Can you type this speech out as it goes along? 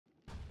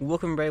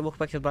Welcome everybody, welcome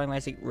back to the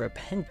Lazy Mattman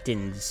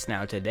Repentance.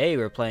 Now today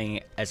we're playing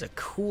as a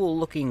cool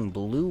looking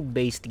blue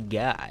based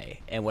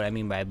guy. And what I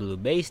mean by blue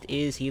based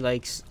is he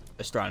likes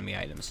astronomy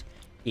items.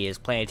 He is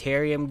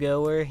planetarium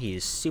goer, he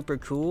is super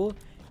cool,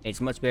 and it's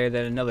much better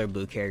than another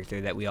blue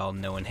character that we all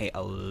know and hate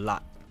a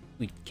lot.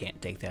 We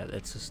can't take that,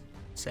 that's just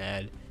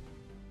sad.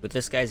 With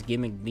this guy's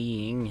gimmick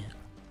being, you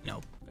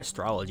know,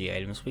 astrology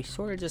items, we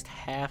sort of just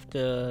have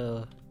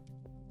to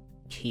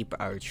keep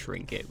our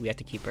trinket. We have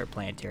to keep our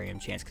planetarium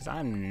chance because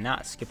I'm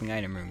not skipping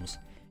item rooms.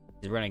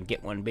 We're gonna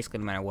get one basically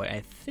no matter what. I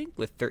think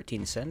with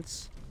 13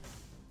 cents,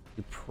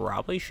 we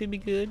probably should be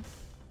good.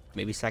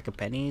 Maybe sack of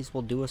pennies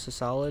will do us a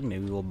solid.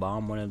 Maybe we'll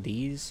bomb one of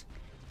these.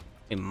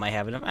 We might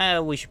have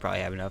enough. We should probably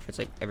have enough. It's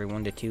like every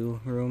 1 to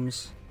 2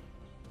 rooms.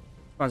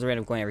 Spawns a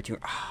random coin every 2.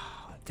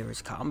 Ah, if there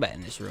was combat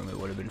in this room, it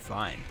would have been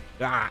fine.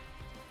 Ah,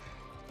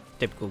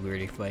 typical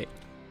greedy fight.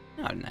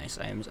 Not nice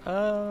items.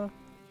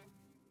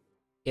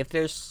 If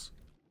there's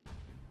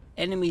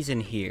enemies in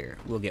here,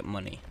 we'll get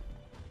money.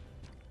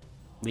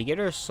 We get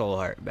our soul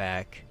heart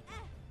back.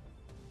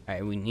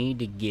 Alright, we need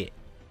to get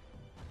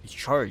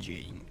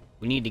charging.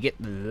 We need to get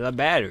the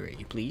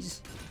battery,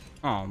 please.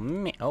 Oh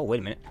man. Oh, wait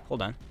a minute.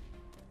 Hold on.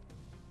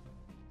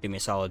 Give me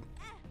a solid.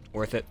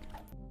 Worth it.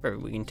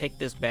 Perfect. We can take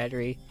this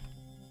battery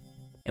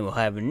and we'll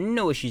have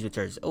no issues with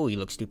charges. Oh, you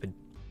look stupid.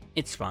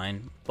 It's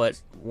fine. But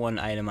one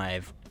item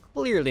I've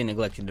clearly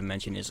neglected to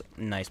mention is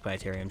nice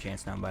planetarium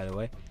chance now, by the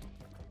way.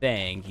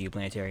 Thank you,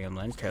 planetarium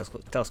lens,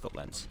 telescope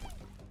lens.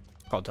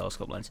 Called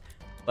telescope lens.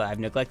 But I've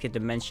neglected to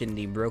mention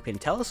the broken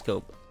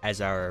telescope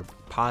as our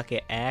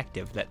pocket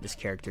active that this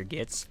character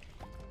gets.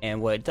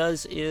 And what it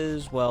does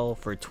is, well,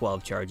 for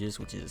 12 charges,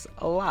 which is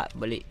a lot,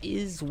 but it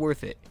is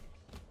worth it.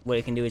 What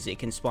it can do is it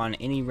can spawn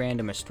any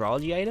random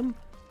astrology item,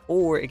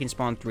 or it can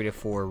spawn 3 to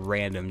 4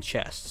 random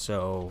chests.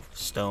 So,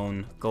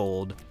 stone,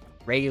 gold,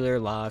 regular,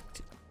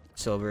 locked,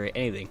 silver,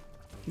 anything.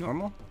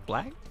 Normal?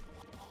 Black?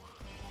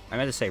 I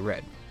meant to say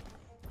red.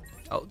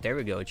 Oh, there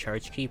we go,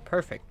 charge key,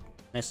 perfect.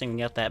 Nice thing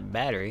we got that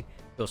battery,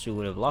 else we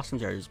would have lost some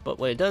charges. But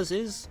what it does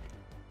is,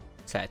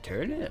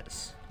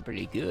 Saturnus,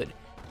 pretty good.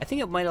 I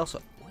think it might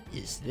also, what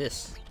is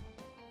this?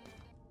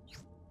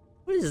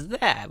 What is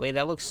that? Wait,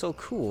 that looks so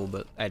cool,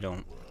 but I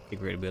don't think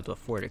we're gonna be able to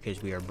afford it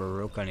because we are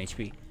broke on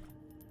HP.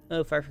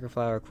 Oh, Firecracker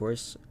Flower, of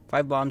course.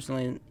 5 bombs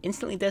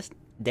instantly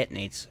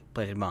detonates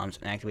planted bombs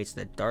and activates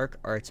the Dark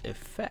Arts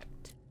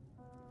effect.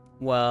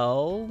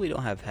 Well, we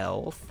don't have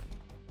health.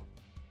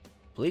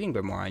 Bleeding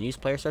Grimoire. On use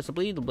player starts to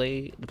bleed.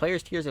 The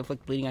player's tears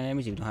inflict bleeding on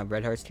enemies. If you don't have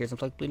red hearts, tears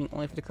inflict bleeding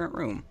only for the current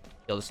room.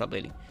 You'll just stop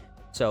bleeding.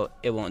 So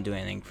it won't do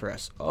anything for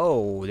us.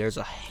 Oh, there's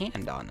a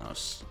hand on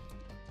us.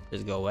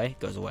 Does it go away? It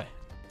goes away.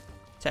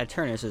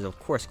 Saturnus is of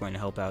course going to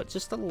help out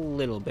just a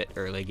little bit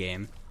early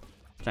game.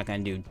 It's not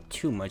going to do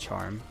too much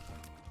harm.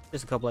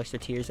 Just a couple extra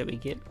tears that we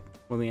get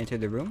when we enter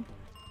the room.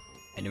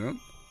 In the room.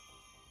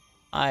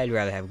 I'd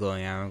rather have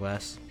glowing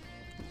hourglass.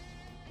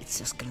 It's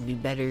just gonna be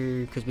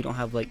better because we don't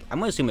have like, I'm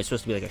gonna assume it's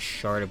supposed to be like a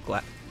shard of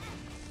glass.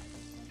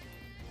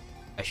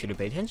 I should have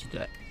paid attention to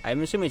that.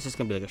 I'm assuming it's just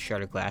gonna be like a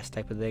shard of glass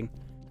type of thing.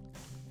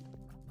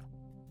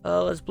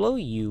 Let's blow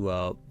you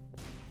up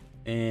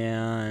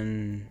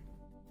and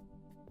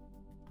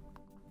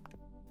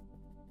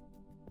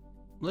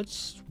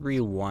let's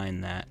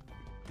rewind that.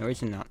 No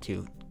reason not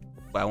to,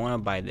 but I want to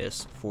buy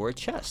this for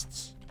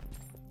chests.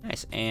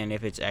 Nice. And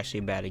if it's actually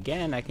bad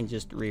again, I can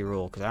just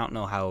re-roll because I don't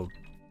know how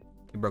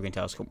the broken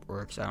telescope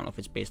works. I don't know if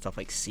it's based off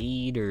like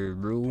seed or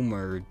room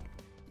or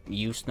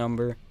use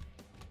number.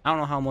 I don't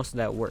know how most of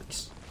that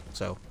works.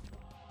 So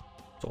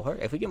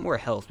if we get more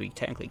health, we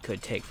technically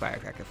could take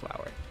Firecracker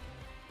Flower.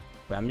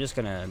 But I'm just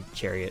gonna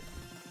Chariot.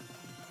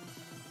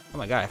 Oh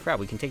my god, I forgot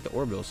we can take the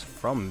orbitals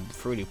from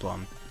Fruity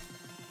Plum.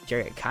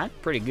 Chariot, kind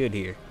of pretty good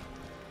here.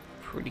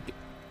 Pretty good.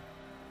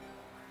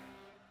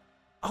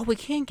 Oh, we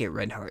can get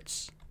red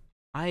hearts.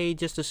 I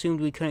just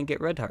assumed we couldn't get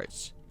red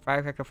hearts.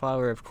 Firecracker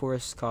Flower, of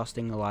course,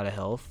 costing a lot of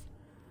health,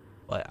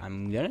 but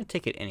I'm gonna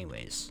take it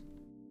anyways.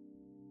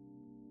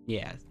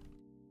 Yeah,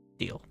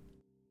 deal.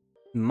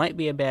 Might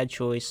be a bad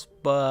choice,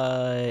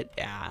 but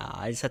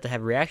I just have to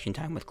have reaction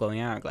time with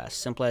glowing hourglass.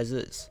 Simple as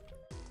this.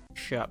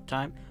 Shop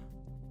time.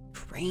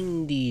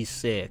 Train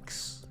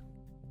D6.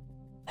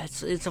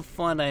 It's a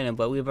fun item,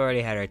 but we've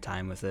already had our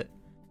time with it.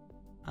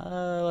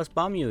 Let's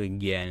bomb you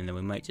again, and then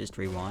we might just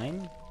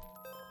rewind.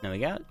 Now we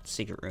got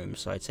secret rooms,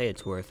 so I'd say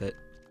it's worth it.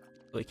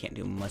 We can't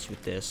do much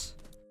with this.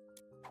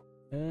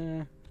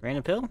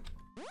 Random pill?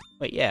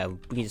 Wait, yeah, we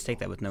can just take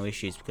that with no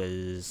issues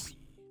because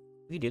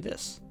we can do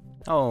this.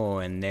 Oh,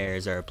 and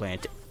there's our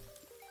planet.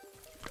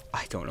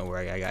 I don't know where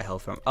I got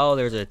health from. Oh,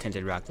 there's a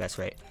tinted rock, that's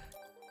right.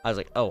 I was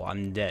like, oh,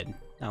 I'm dead.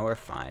 Now we're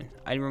fine.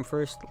 Item room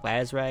first,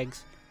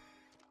 Lazrags.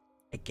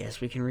 I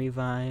guess we can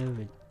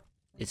revive.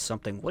 It's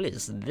something. What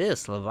is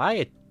this?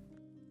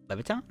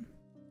 Leviton?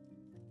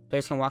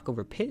 Players can walk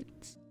over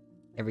pits.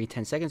 Every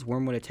 10 seconds,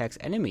 Wormwood attacks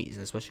enemies,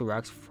 especially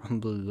rocks from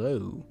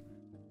below,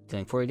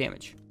 dealing 40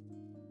 damage.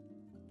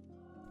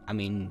 I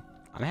mean,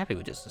 I'm happy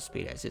with just the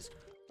speed as is.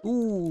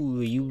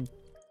 Ooh, you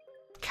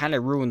kind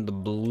of ruined the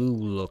blue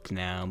look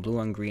now. Blue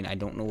on green. I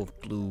don't know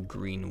if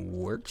blue-green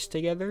works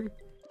together.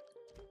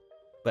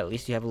 But at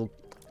least you have a little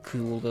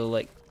cool little,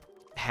 like,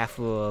 half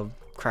of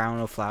a crown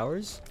of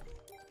flowers,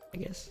 I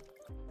guess.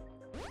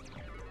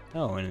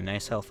 Oh, and a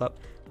nice health up.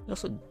 We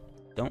also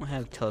don't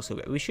have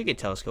telescope. We should get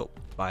telescope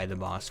by the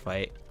boss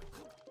fight.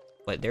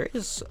 But there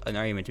is an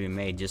argument to be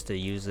made just to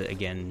use it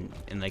again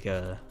in, like,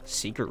 a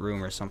secret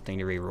room or something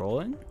to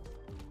re-roll in.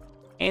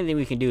 Anything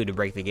we can do to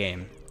break the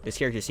game. This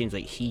character seems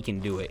like he can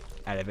do it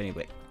out of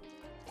anybody.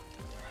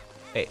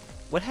 Wait,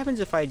 what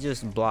happens if I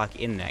just block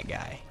in that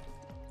guy?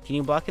 Can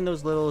you block in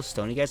those little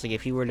stony guys? Like,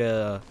 if he were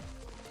to,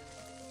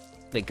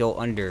 like, go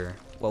under,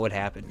 what would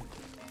happen?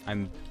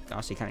 I'm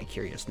honestly kind of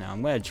curious now.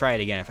 I'm gonna try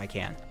it again if I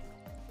can.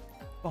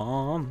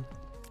 Bomb.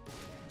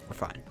 We're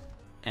fine.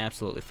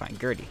 Absolutely fine.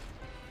 Gertie.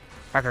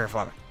 Cracker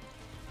flower.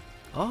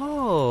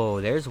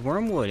 Oh, there's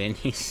Wormwood, and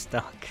he's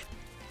stuck.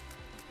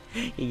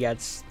 He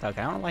got stuck.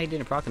 I don't know why he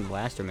didn't proc in the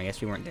last room. I guess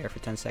we weren't there for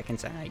 10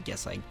 seconds, and I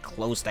guess I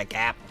closed the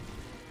gap.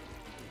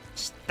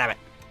 Stop it.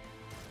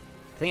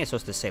 I think I'm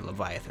supposed to say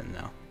Leviathan,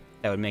 though.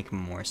 That would make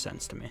more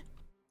sense to me.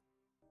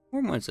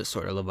 Wormwood's a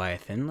sort of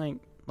Leviathan. Like,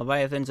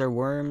 Leviathans are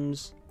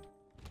worms.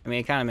 I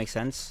mean, it kind of makes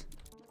sense.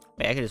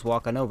 Wait, I could just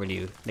walk on over to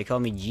you. They call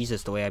me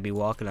Jesus the way I be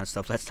walking on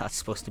stuff that's not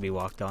supposed to be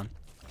walked on.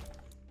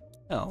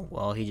 Oh,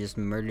 well, he just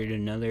murdered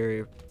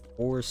another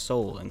poor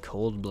soul in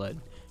cold blood.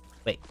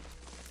 Wait.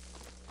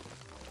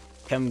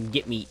 Come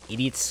get me,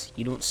 idiots.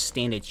 You don't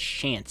stand a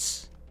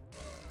chance.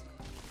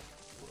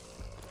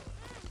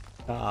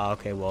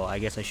 Okay, well, I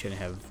guess I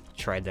shouldn't have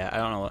tried that. I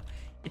don't know.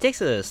 It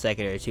takes a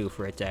second or two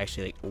for it to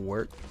actually, like,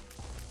 work.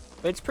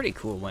 But it's pretty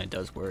cool when it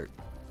does work.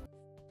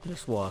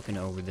 Just walking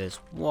over this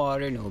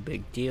water, no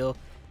big deal.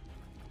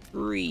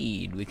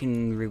 Read.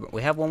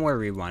 We have one more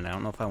rewind. I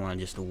don't know if I want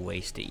to just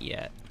waste it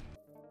yet.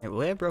 Right,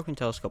 we have broken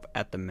telescope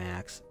at the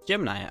max.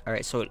 Gemini.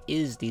 Alright, so it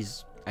is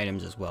these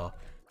items as well.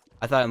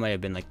 I thought it might have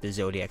been like the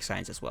zodiac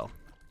signs as well.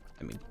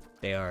 I mean,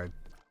 they are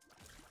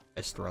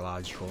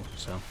astrological,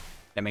 so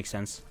that makes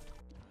sense.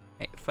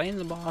 Right, fighting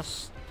the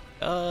boss,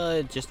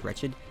 just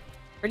wretched.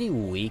 Pretty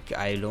weak.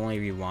 I'd only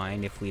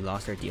rewind if we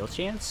lost our deal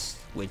chance,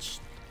 which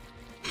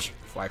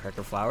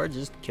Firecracker Flower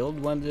just killed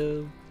one of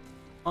the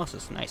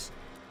bosses. Nice.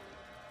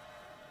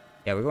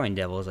 Yeah, we're going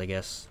devils, I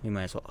guess. We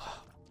might as well.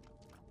 Oh.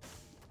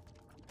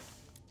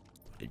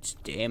 It's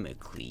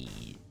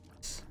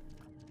Damocles.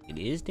 It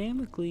is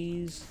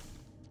Damocles.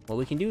 Well,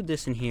 we can do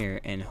this in here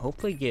and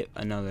hopefully get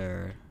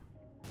another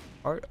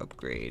heart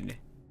upgrade.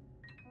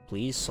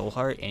 Please, soul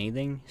heart,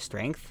 anything?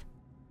 Strength?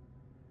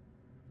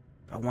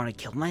 I want to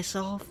kill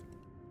myself?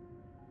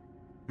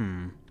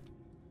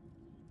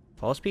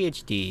 False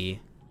PhD.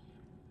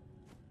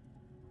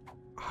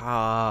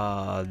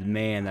 Ah,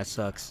 man, that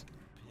sucks.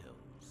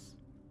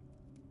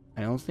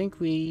 I don't think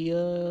we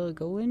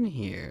go in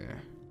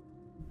here.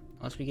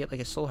 Unless we get like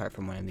a soul heart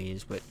from one of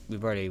these, but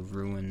we've already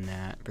ruined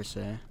that per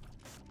se.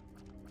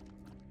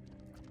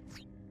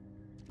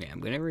 Yeah, I'm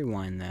gonna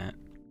rewind that.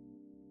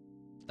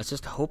 Let's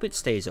just hope it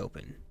stays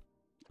open.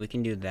 We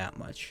can do that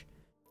much.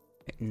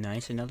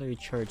 Nice, another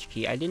charge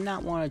key. I did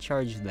not want to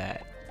charge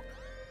that.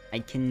 I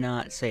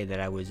cannot say that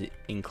I was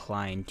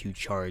inclined to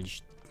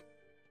charge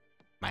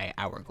my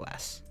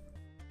hourglass.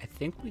 I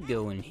think we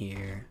go in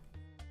here.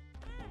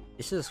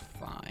 This is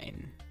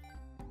fine.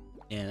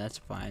 Yeah, that's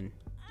fine.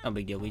 No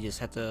big deal. We just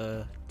have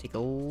to take a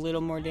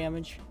little more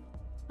damage.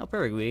 Oh,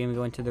 perfect. We didn't even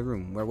go into the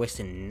room. We're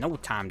wasting no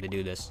time to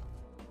do this.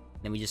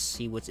 Then we just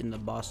see what's in the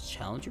boss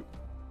challenger.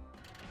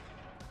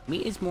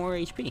 Meat is more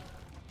HP.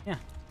 Yeah,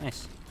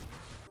 nice.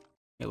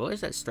 Yeah, well,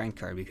 there's that strength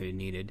card we could have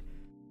needed.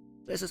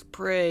 Let's just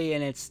pray,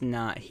 and it's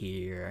not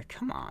here.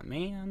 Come on,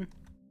 man.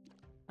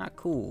 Not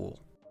cool.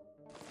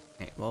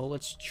 Okay, well,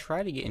 let's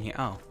try to get in here.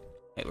 Oh,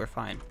 wait, we're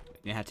fine.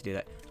 We didn't have to do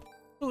that.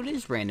 Oh, it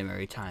is random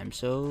every time,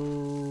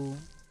 so...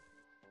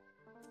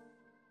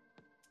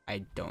 I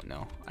don't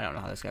know. I don't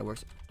know how this guy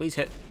works. Please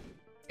hit.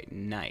 Okay,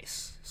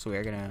 nice. So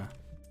we're gonna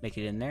make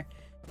it in there.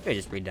 I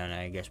just redone it.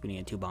 I guess we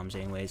needed 2 bombs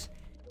anyways.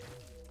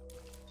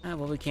 Well,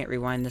 we can't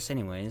rewind this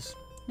anyways.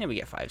 Yeah, we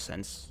get 5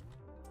 cents.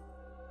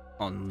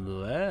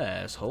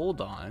 Unless,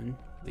 hold on.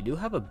 We do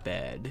have a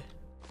bed.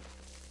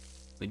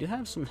 We do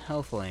have some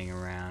health laying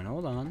around.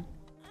 Hold on.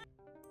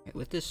 Okay,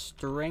 with this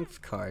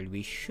strength card,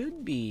 we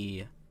should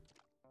be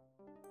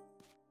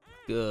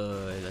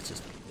good. Let's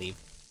just leave.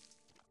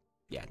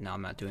 Yeah, no,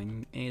 I'm not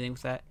doing anything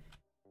with that.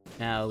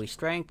 Now we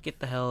strength, get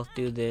the health,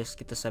 do this,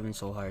 get the 7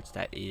 soul hearts.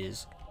 That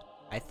is,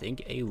 I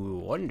think, a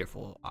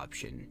wonderful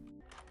option.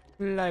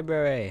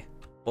 Library.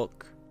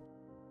 Book.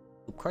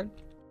 Loop card?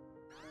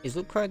 Is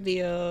loop card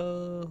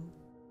the,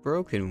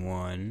 broken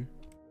one?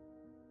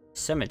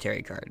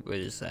 Cemetery card. What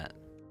is that?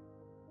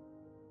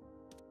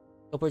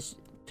 Teleports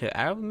to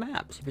out of the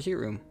map. Pursuit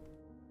room.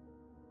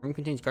 Room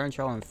contains garden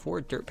trowel and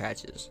 4 dirt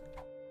patches.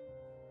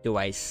 Do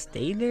I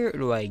stay there or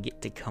do I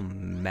get to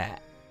come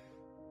back?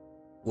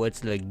 What's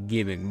the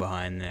gimmick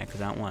behind that?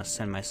 Because I don't want to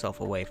send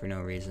myself away for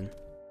no reason.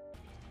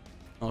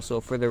 Also,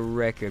 for the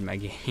record, my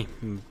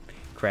game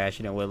crashed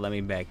and it wouldn't let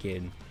me back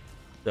in.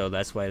 So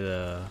that's why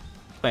the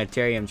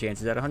Planetarium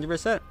chance is at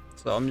 100%.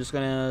 So I'm just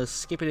gonna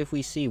skip it if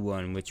we see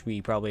one, which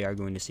we probably are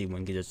going to see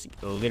one because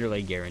it's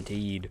literally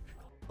guaranteed.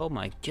 Oh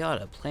my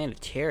god, a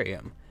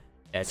planetarium.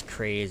 That's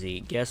crazy.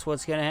 Guess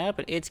what's gonna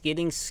happen? It's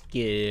getting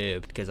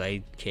skipped because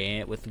I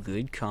can't with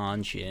good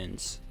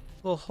conscience.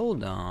 Well,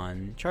 hold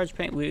on. Charge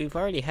paint. We've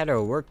already had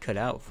our work cut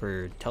out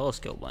for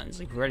telescope lens.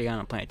 Like, we've already got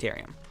a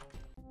planetarium.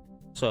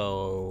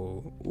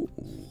 So, ooh.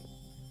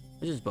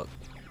 What's this book?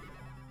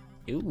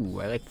 Ooh,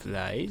 I like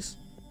flies.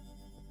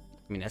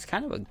 I mean, that's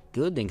kind of a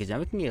good thing because now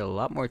we can get a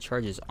lot more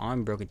charges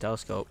on Broken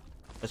Telescope,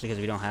 especially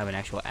because we don't have an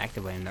actual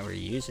active item that we're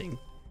using.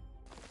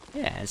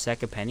 Yeah, and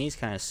Sack of Pennies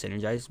kind of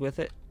synergizes with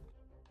it.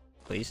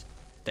 Please.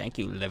 Thank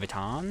you,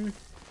 Leviton.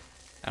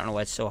 I don't know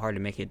why it's so hard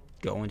to make it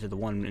go into the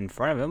one in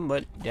front of him,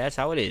 but that's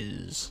how it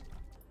is.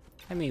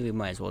 I mean, we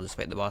might as well just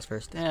fight the boss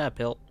first.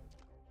 Pill.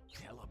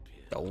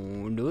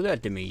 Don't do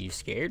that to me, you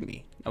scared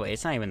me. Oh wait,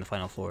 it's not even the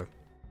final floor.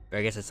 Or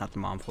I guess it's not the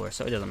mom floor,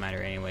 so it doesn't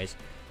matter anyways.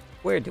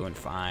 We're doing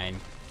fine.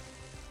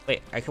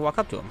 Wait, I can walk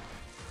up to him.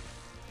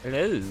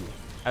 Hello.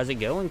 How's it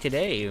going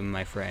today,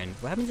 my friend?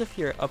 What happens if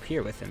you're up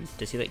here with him?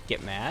 Does he, like,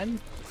 get mad?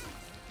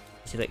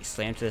 Does he, like,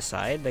 slam to the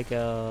side like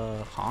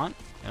a haunt?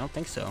 I don't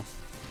think so.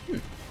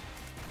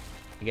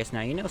 I guess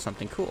now you know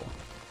something cool.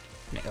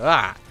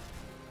 Ah!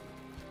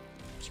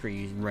 Screw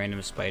you,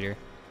 random spider.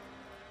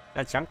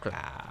 That's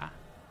Chunkla.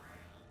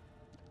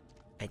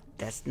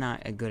 That's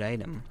not a good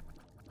item.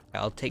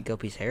 I'll take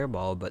Guppy's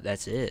hairball, but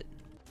that's it.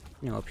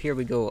 You know, up here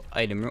we go,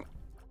 item room.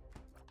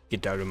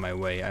 Get out of my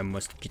way, I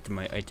must get to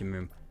my item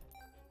room.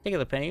 Take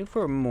a penny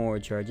for more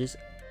charges.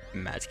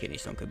 Matt's kidney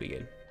stone could be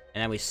good.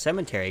 And now we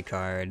cemetery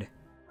card.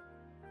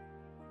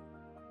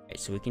 Okay,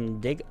 so we can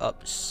dig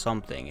up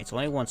something. It's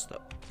only once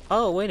though.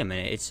 Oh, wait a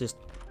minute, it's just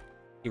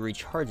it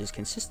recharges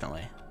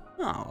consistently.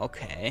 Oh,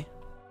 okay.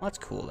 Well, that's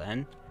cool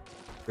then.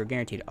 We're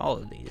guaranteed all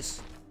of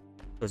these.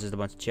 So it's just a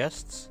bunch of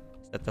chests?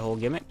 Is that the whole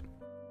gimmick?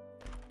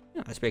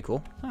 Yeah, that's pretty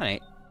cool.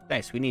 Alright.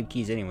 Nice, we need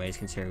keys anyways,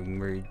 considering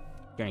we're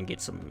gonna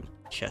get some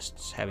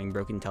chests having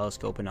broken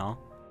telescope and all.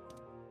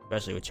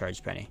 Especially with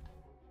charged penny.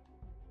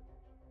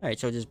 Alright,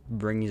 so it just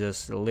brings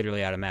us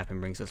literally out of map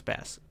and brings us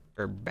past.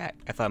 Or back.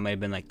 I thought it might have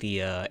been like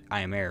the I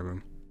Am Error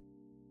room.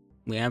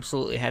 We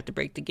absolutely have to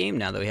break the game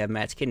now that we have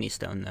Matt's kidney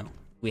stone though.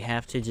 We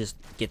have to just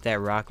get that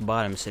rock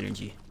bottom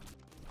synergy.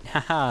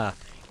 Haha!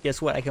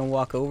 Guess what? I can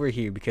walk over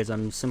here because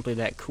I'm simply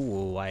that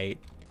cool. I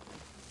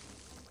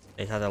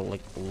just have to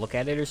like look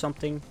at it or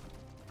something.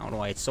 I don't know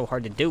why it's so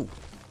hard to do.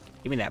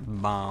 Give me that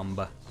bomb.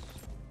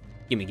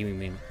 Give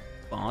me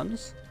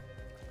bombs.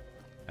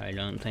 I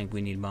don't think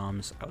we need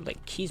bombs. I would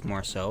like keys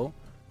more so,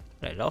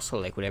 but I'd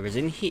also like whatever's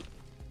in here.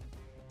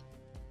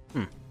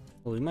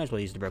 Well, we might as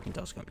well use the broken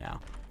telescope now.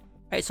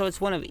 Alright, so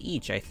it's one of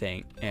each, I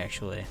think,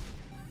 actually.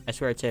 I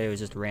swear I'd say it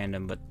was just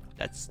random, but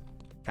that's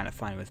kind of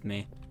fine with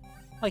me.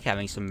 I like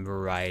having some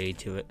variety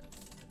to it.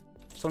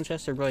 Stone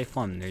chests are really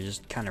fun. They're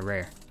just kind of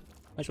rare.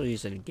 Might as well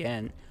use it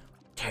again.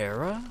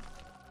 Terra?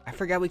 I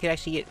forgot we could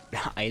actually get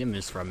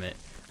items from it.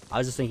 I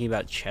was just thinking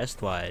about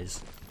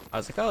chest-wise. I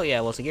was like, oh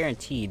yeah, well it's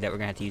guaranteed that we're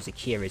gonna have to use a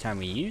key every time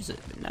we use it.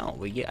 But no,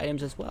 we get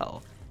items as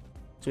well.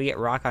 So we get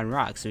rock on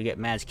rock. So we get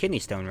Matt's kidney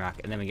stone rock,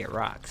 and then we get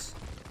rocks.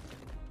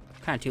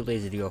 I'm kind of too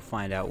lazy to go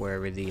find out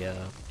wherever the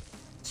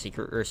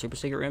secret or super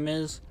secret room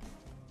is.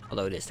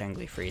 Although it is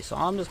technically free, so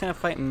I'm just gonna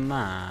fight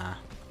Ma.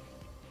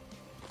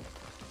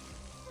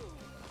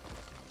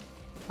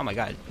 Oh my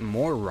god,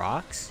 more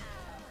rocks?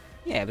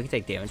 Yeah, we can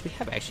take damage. We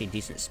have actually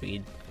decent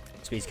speed.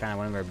 Speed's kind of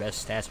one of our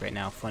best stats right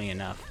now, funny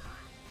enough.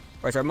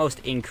 Or it's our most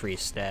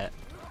increased stat.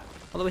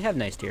 Although we have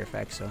nice tier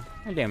effects, so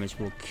our damage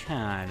will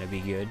kind of be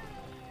good.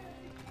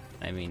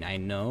 I mean, I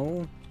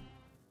know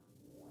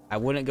I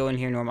wouldn't go in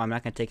here normal. I'm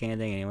not going to take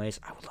anything anyways.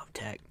 I would love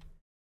tech.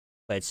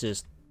 But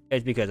it's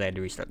because I had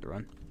to restart the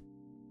run.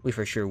 We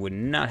for sure would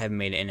not have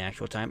made it in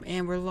actual time.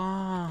 And we're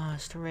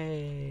lost.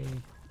 Hooray.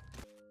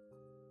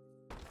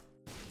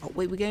 Oh,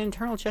 wait, we get an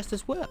internal chest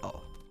as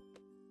well.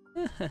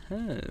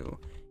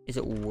 Is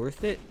it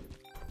worth it?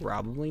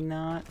 Probably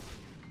not.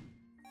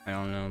 I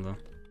don't know, though.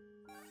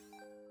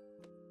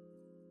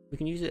 We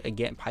can use it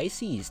again.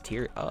 Pisces,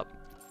 tier up.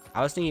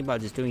 I was thinking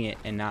about just doing it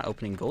and not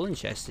opening golden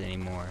chests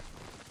anymore.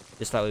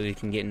 Just thought we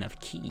can get enough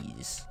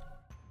keys.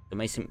 It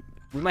might seem,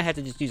 we might have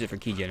to just use it for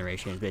key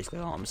generation, is basically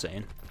all I'm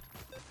saying.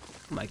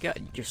 Oh my god,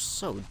 you're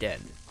so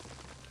dead.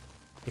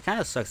 It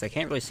kind of sucks. I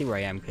can't really see where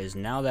I am because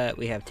now that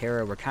we have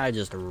Terra, we're kind of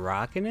just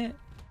rocking it.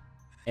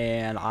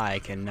 And I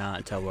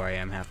cannot tell where I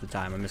am half the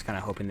time. I'm just kind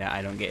of hoping that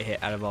I don't get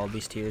hit out of all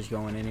these tiers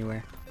going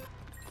anywhere.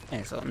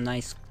 And so,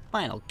 nice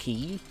final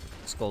key.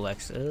 Skull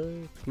X.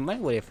 Might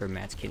wait for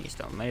Matt's kidney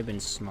stone. Might have been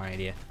a smart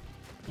idea.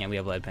 Yeah, we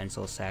have lead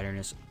pencil.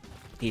 Saturnus.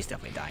 He's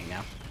definitely dying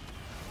now.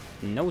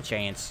 No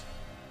chance.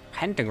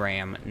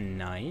 Pentagram.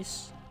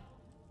 Nice.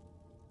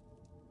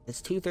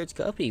 It's 2/3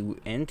 Guppy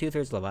and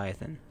 2/3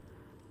 Leviathan.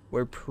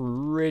 We're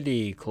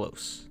pretty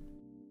close.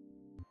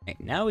 Right,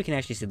 now we can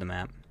actually see the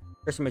map.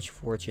 First much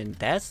fortune.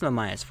 That's the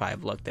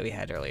 -5 luck that we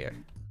had earlier.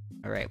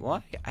 Alright,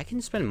 well, I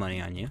can spend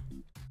money on you.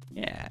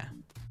 Yeah.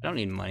 I don't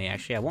need money,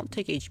 actually. I won't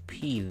take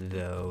HP,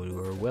 though,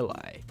 or will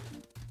I?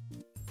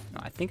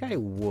 I think I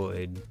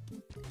would.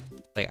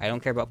 Like, I don't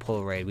care about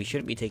Polaroid. We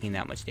shouldn't be taking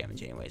that much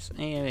damage anyways.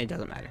 And it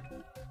doesn't matter.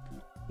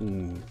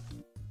 Ooh.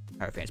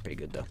 Our fan's pretty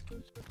good, though.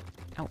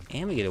 Oh,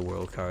 and we get a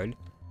world card.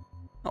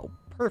 Oh,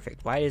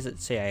 perfect. Why does it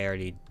say I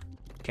already...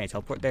 Can I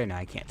teleport there? No,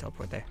 I can't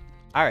teleport there.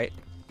 Alright.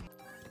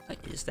 What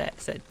is that?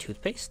 Is that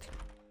toothpaste?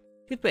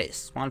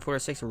 Toothpaste. Spawn 4 or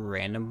 6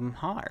 random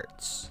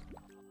hearts.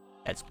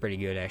 That's pretty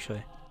good,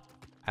 actually.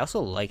 I also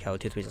like how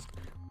toothpaste is...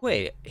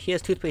 Wait, he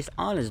has toothpaste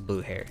on his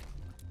blue hair.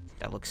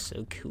 That looks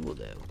so cool,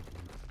 though.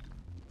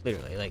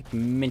 Literally, like,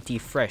 minty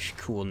fresh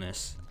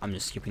coolness. I'm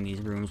just skipping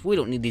these rooms. We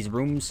don't need these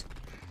rooms.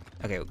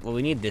 Okay, well,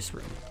 we need this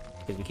room.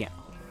 Because we can't...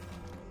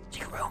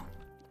 Secret room.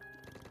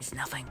 It's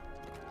nothing.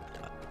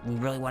 We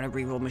really want a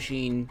reroll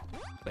machine.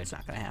 But it's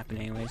not gonna happen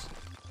anyways.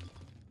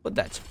 But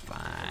that's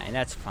fine.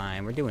 That's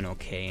fine. We're doing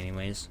okay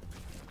anyways.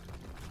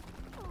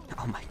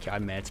 Oh my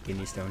god, Matt's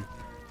kidney stone.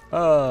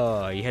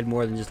 Oh, you had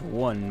more than just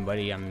one,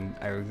 buddy.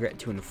 I regret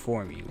to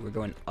inform you. We're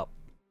going up.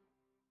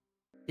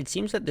 It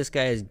seems that this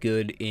guy is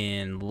good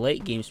in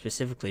late game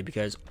specifically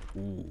because...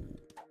 Ooh.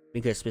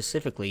 Because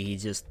specifically,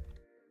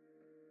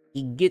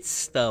 he gets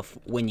stuff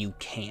when you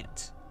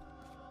can't.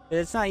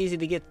 It's not easy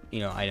to get,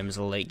 you know, items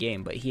in the late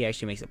game, but he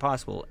actually makes it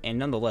possible. And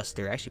nonetheless,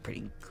 they're actually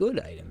pretty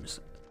good items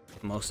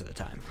most of the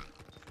time.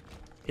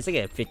 It's like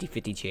a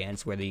 50-50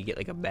 chance whether you get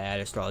like a bad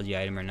astrology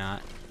item or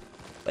not.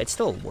 But it's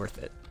still worth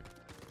it.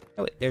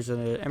 Oh wait, there's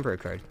an Emperor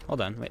card.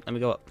 Hold on, wait, let me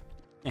go up.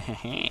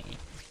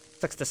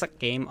 Sucks to suck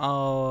game.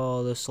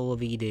 Oh, the Soul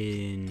of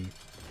Eden.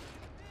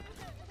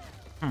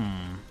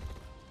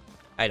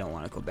 I don't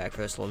want to go back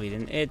for the Soul of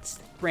Eden. It's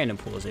random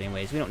pools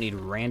anyways. We don't need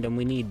random,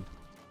 we need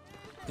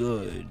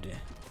good.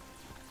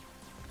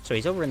 So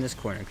he's over in this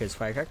corner because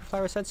Firecracker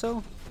Flower said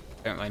so.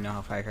 I don't really know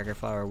how Firecracker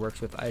Flower works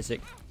with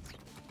Isaac.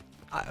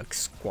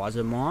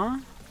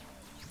 Quasimoir?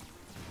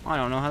 I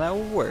don't know how that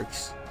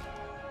works.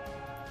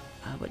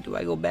 But do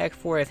I go back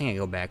for it? I think I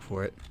go back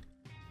for it.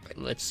 Right,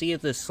 let's see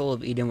if the Soul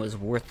of Eden was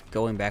worth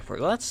going back for.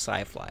 Well, that's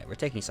Psy Fly. We're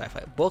taking Psy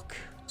Fly. Book.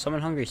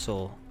 Summon Hungry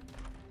Soul.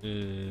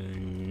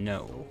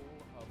 No.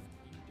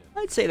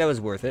 I'd say that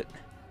was worth it.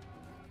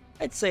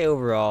 I'd say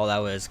overall that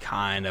was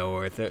kind of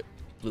worth it.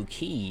 Blue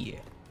Key.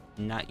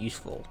 Not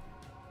useful.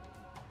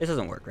 This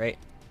doesn't work, right?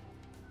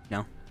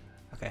 No?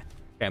 Okay.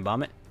 Can I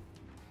bomb it?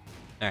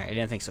 Alright, I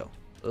didn't think so.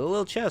 A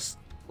little chest.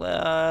 We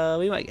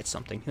might get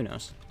something. Who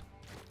knows?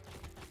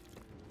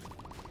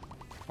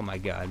 Oh my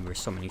god, we're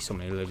so many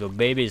little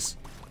babies.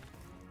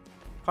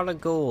 Pot of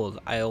gold.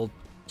 I'll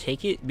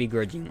take it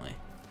begrudgingly.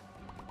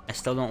 I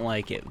still don't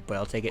like it, but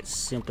I'll take it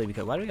simply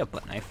because... Why do we have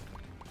butt knife?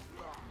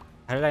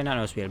 How did I not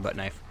notice we had a butt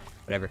knife?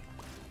 Whatever.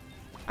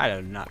 I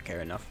do not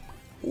care enough.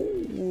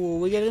 Ooh,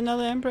 we get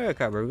another Emperor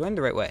card. We're going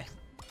the right way.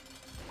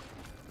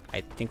 I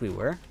think we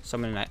were.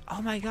 Summon an...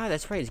 Oh my god,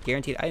 that's right. It's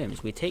guaranteed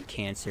items. We take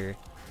cancer.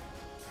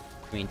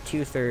 I mean,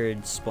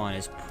 2/3 spawn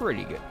is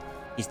pretty good.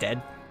 He's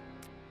dead.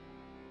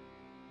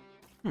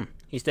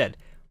 He's dead.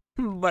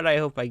 But I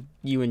hope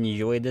you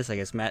enjoyed this. I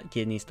guess Matt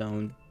Kidney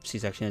Stone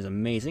C-section is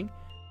amazing.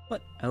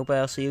 But I hope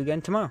I'll see you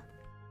again tomorrow.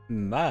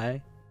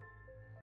 Bye.